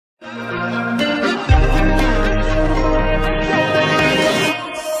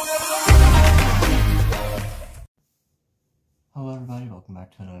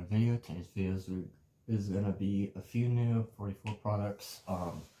back to another video. Today's video is going to be a few new 44 products.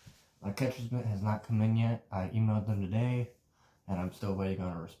 My catcher's mitt has not come in yet. I emailed them today, and I'm still waiting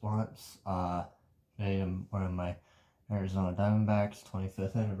on a response. Today I'm wearing my Arizona Diamondbacks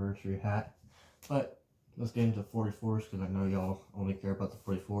 25th anniversary hat. But let's get into 44s, because I know y'all only care about the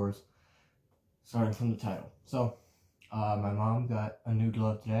 44s, starting from the title. So, my mom got a new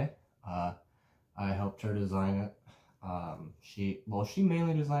glove today. I helped her design it. She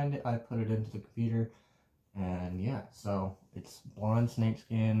mainly designed it. I put it into the computer, and yeah, so it's blonde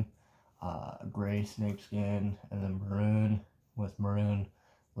snakeskin, gray snakeskin, and then maroon with maroon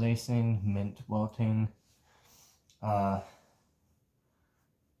lacing, mint welting, and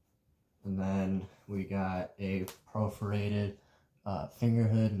then we got a perforated finger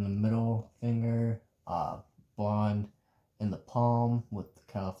hood in the middle finger, blonde in the palm with the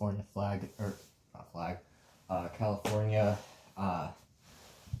California flag, or not flag, California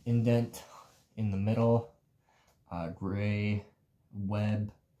indent in the middle, gray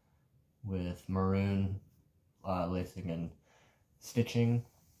web with maroon lacing and stitching,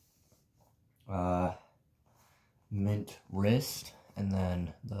 mint wrist, and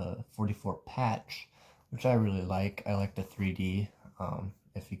then the 44 patch, which I really like. I like the 3D.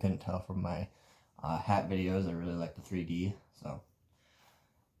 If you couldn't tell from my hat videos, I really like the 3D. So,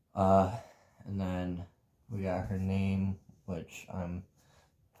 and then we got her name, which I'm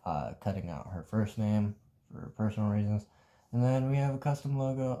cutting out her first name for personal reasons. And then we have a custom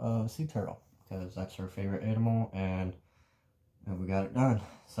logo of sea turtle, because that's her favorite animal, and we got it done.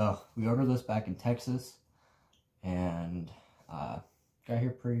 So we ordered this back in Texas, and got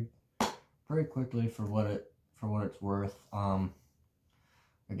here pretty quickly for what it's worth.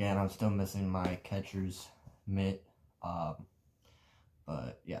 Again, I'm still missing my catcher's mitt,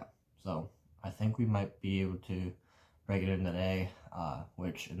 but yeah, so I think we might be able to break it in today,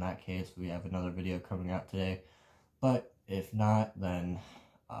 which in that case we have another video coming out today, but if not, then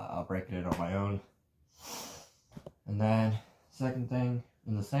I'll break it in on my own. And then second thing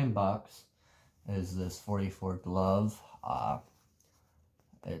in the same box is this 44 glove.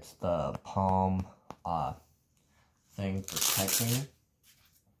 It's the palm thing for catching,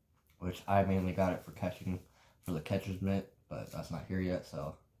 which I mainly got it for catching for the catcher's mitt, but that's not here yet,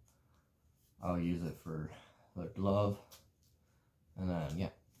 so I'll use it for the glove. And then yeah,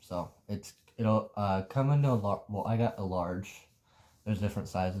 so it'll come into a large. Well, I got a large. There's different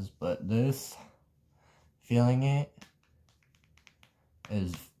sizes, but this, feeling it,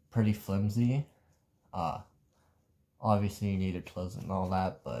 is pretty flimsy. Obviously you need to close it and all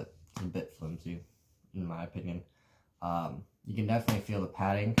that, but it's a bit flimsy in my opinion. You can definitely feel the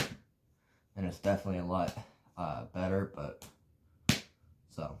padding, and it's definitely a lot better, but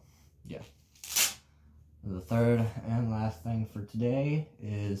so yeah. The third and last thing for today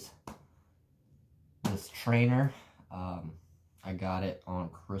is this trainer. I got it on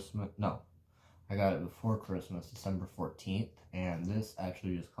I got it before Christmas, December 14th, and this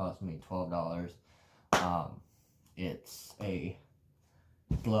actually just cost me $12. It's a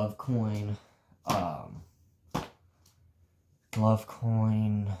glove coin,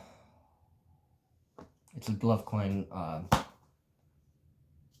 it's a glove coin,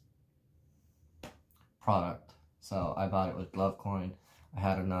 product. So I bought it with glove coin. I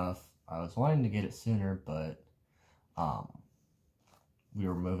had enough. I was wanting to get it sooner, but we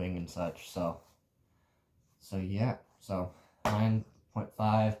were moving and such, so yeah. So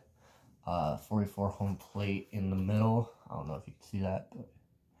 9.5 44 home plate in the middle. I don't know if you can see that, but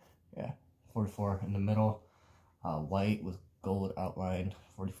yeah, 44 in the middle, white with gold outline,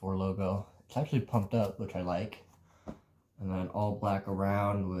 44 logo. It's actually pumped up, which I like. And then all black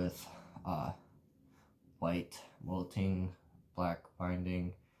around with white welting, black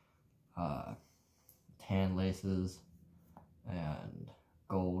binding, tan laces, and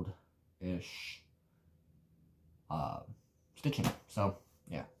gold-ish stitching. So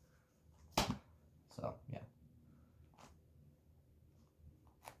yeah.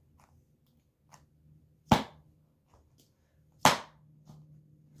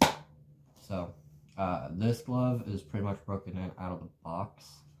 So this glove is pretty much broken in out of the box.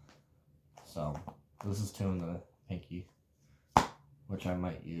 So this is two in the pinky, which I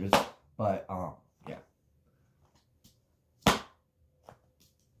might use, but yeah.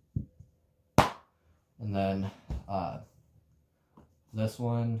 And then this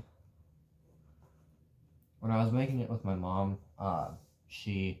one, when I was making it with my mom, well,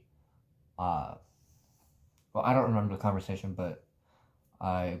 I don't remember the conversation, but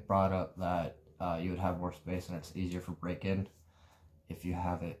I brought up that you would have more space and it's easier for break-in if you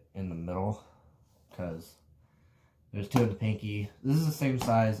have it in the middle, because There's 2 in the pinky. This is the same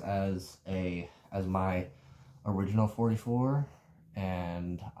size as my original 44,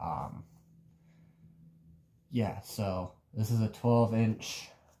 and yeah, so this is a 12-inch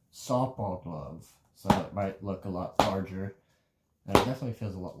softball glove, so it might look a lot larger, and it definitely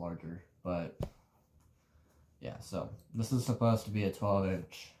feels a lot larger, but yeah, so this is supposed to be a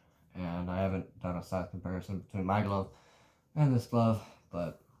 12-inch, and I haven't done a size comparison between my glove and this glove,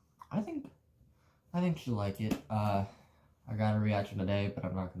 but I think you'll like it. I got a reaction today, but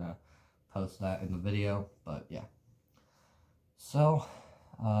I'm not gonna post that in the video, but yeah. So,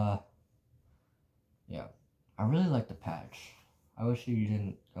 yeah, I really like the patch. I wish you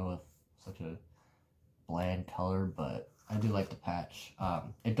didn't go with such a bland color, but I do like the patch.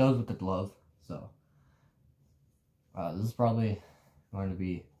 It goes with the glove, so this is probably going to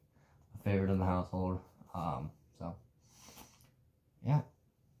be a favorite in the household. So yeah,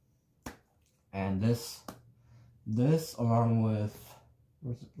 and this along with,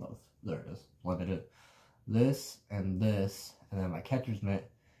 where's the glove? There it is. Limited. This, and then my catcher's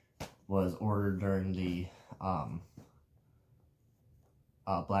mitt was ordered during the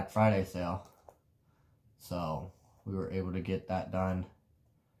Black Friday sale, so we were able to get that done,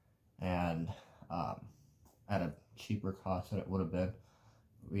 and at a cheaper cost than it would have been.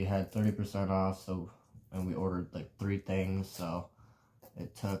 We had 30% off, so, and we ordered like 3 things, so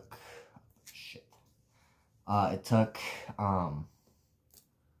it took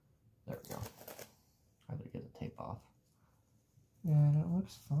there we go. I gotta get the tape off. And it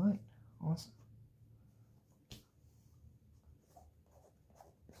looks fine. Awesome.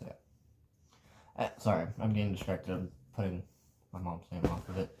 So yeah. Sorry, I'm getting distracted. I'm putting my mom's name off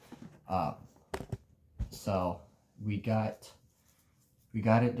of it. So we got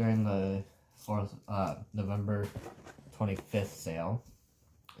it during the November 25th sale.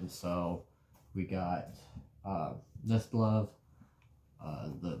 And so we got this glove,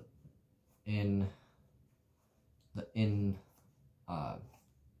 the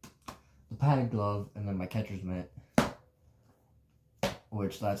padded glove, and then my catcher's mitt,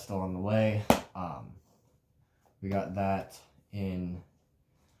 which that's still on the way. We got that in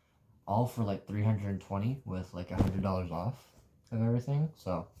all for like $320 with like $100 off of everything.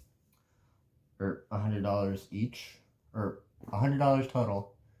 So, or $100 each, or $100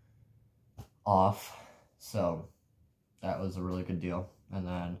 total off. So that was a really good deal. And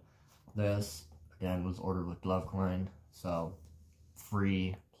then this again was ordered with glove coin, so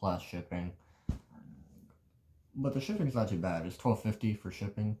free plus shipping. But the shipping's not too bad. It's $12.50 for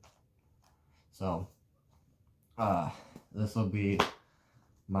shipping. So this will be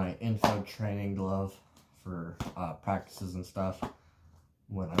my Infield training glove for practices and stuff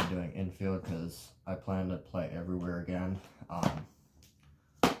when I'm doing infield, because I plan to play everywhere again.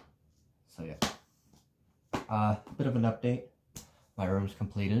 So yeah. Bit of an update. My room's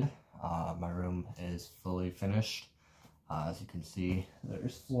completed. My room is fully finished. As you can see,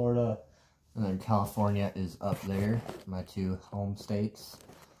 there's Florida, and then California is up there, my 2 home states.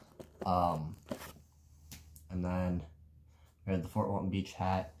 And then we had the Fort Walton Beach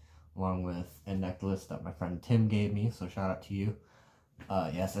hat, along with a necklace that my friend Tim gave me, so shout out to you.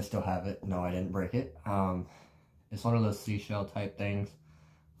 Yes, I still have it. No, I didn't break it. It's one of those seashell type things,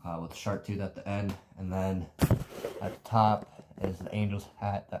 with a shark tooth at the end, and then at the top is the Angels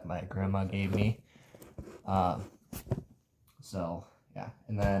hat that my grandma gave me. So yeah,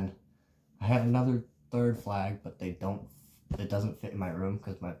 and then I have another 3rd flag, but it doesn't fit in my room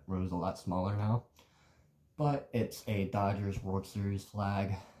because my room is a lot smaller now. But it's a Dodgers World Series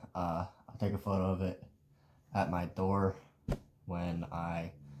flag. I'll take a photo of it at my door when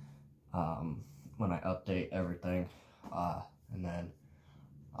I update everything, and then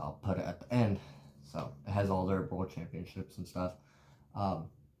I'll put it at the end. So it has all their world championships and stuff.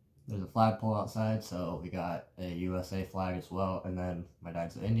 There's a flagpole outside, so we got a USA flag as well. And then my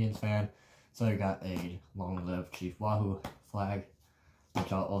dad's an Indians fan, so we got a Long Live Chief Wahoo flag,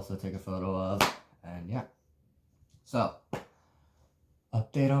 which I'll also take a photo of. And yeah. So,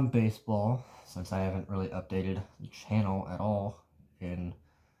 update on baseball, since I haven't really updated the channel at all in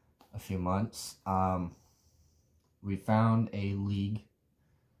a few months. We found a league.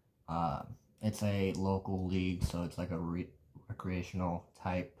 It's a local league, so it's like a recreational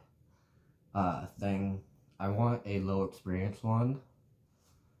type thing. I want a low experience one,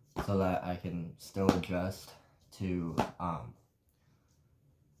 so that I can still adjust to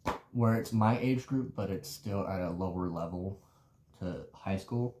where it's my age group, but it's still at a lower level to high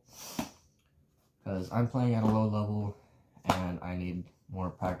school, because I'm playing at a low level and I need more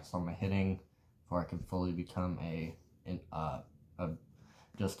practice on my hitting before I can fully become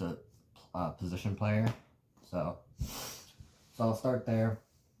just a position player. So I'll start there.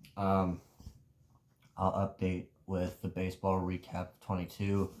 I'll update with the baseball recap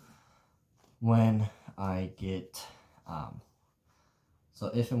 22 when I get,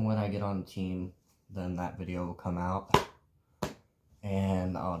 so if and when I get on the team, then that video will come out,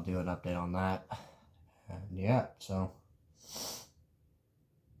 and I'll do an update on that. And yeah, so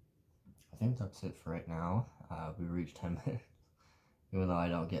I think that's it for right now. We reached 10 minutes. Even though I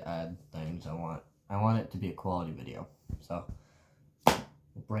don't get ad things, I want it to be a quality video. So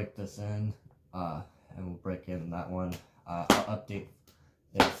we'll break this in, and we'll break in that one. I'll update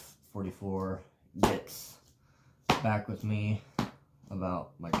if 44 gets back with me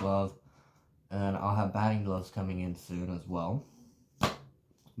about my glove, and I'll have batting gloves coming in soon as well.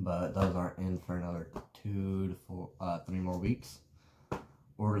 But those aren't in for another 3 more weeks.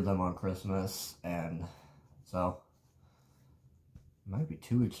 Ordered them on Christmas, and so it might be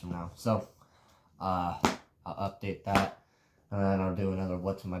 2 weeks from now. So I'll update that, and then I'll do another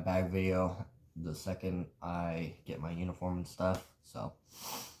what's in my bag video the second I get my uniform and stuff. So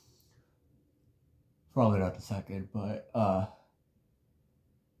probably not the second, but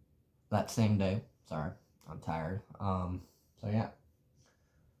that same day. Sorry, I'm tired. So yeah.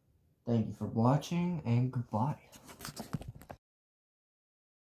 Thank you for watching, and goodbye.